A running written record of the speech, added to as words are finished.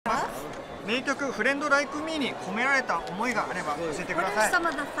名曲「フレンド・ライク・ミー」に込められた思いがあれば教えてくだ What さ are い。 some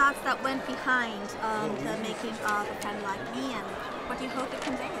of the thoughts that went behind the making of A Friend Like Me, and what do you hope it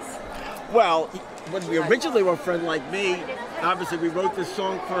conveys? Well, when we originally wrote Friend Like Me, obviously we wrote this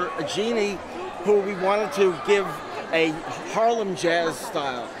song for a Genie who we wanted to give a Harlem jazz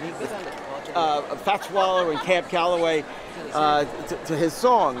style. Fats Waller and Cab Calloway to his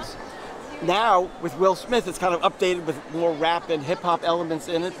songs. Now, with Will Smith, it's kind of updated with more rap and hip-hop elements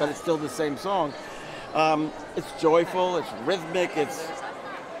in it, but it's still the same song. It's joyful, it's rhythmic, it's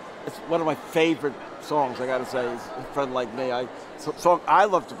one of my favorite songs, I gotta say, is A Friend Like Me. Song I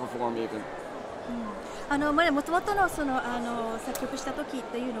love to perform even. もともとの作曲した時っ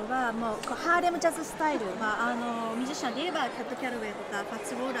ていうのはもうハーレムジャズスタイル、ミュージシャンで言えばキャット・キャロウェイとかファッ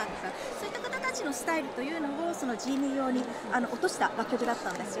ツ・ウォーラーとかそういった方たちのスタイルというのをそのジーニー用に落とした楽曲だっ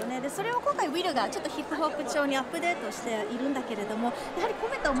たんですよね。でそれを今回ウィルがちょっとヒップホップ調にアップデートしているんだけれども、やはり込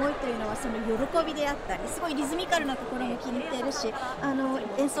めた思いというのはその喜びであったり、すごいリズミカルなところも気に入っているし、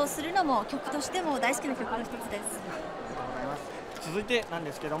演奏するのも曲としても大好きな曲の一つです。続いてなん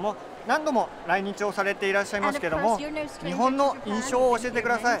ですけども、何度も来日をされていらっしゃいますけども、日本の印象を教えてく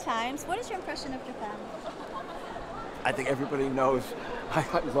ださい。I think everybody knows I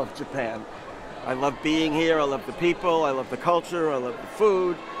love Japan. I love being here, I love the people, I love the culture, I love the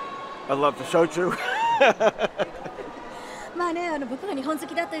food, I love the shochu. まあね、僕が日本好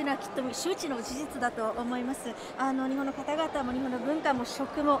きだというのはきっと周知の事実だと思います。日本の方々も日本の文化も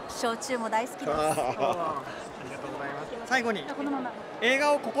食も焼酎も大好きです。ありがとうございます。最後に映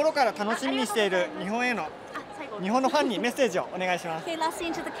画を心から楽しみにしている日本のファンにメッセージをお願いします。Okay, last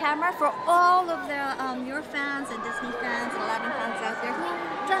scene to the camera for all of your fans and Disney fans and Aladdin fans out there who are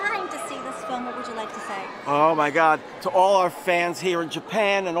dying to see this film. What would you like to say? Oh my God! To all our fans here in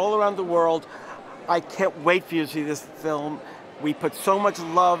Japan and all around the world, I can't wait for you to see this film. We put so much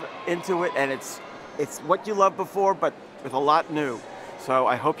love into it, and it's what you loved before, but with a lot new. So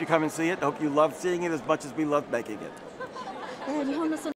I hope you come and see it. I hope you love seeing it as much as we love making it.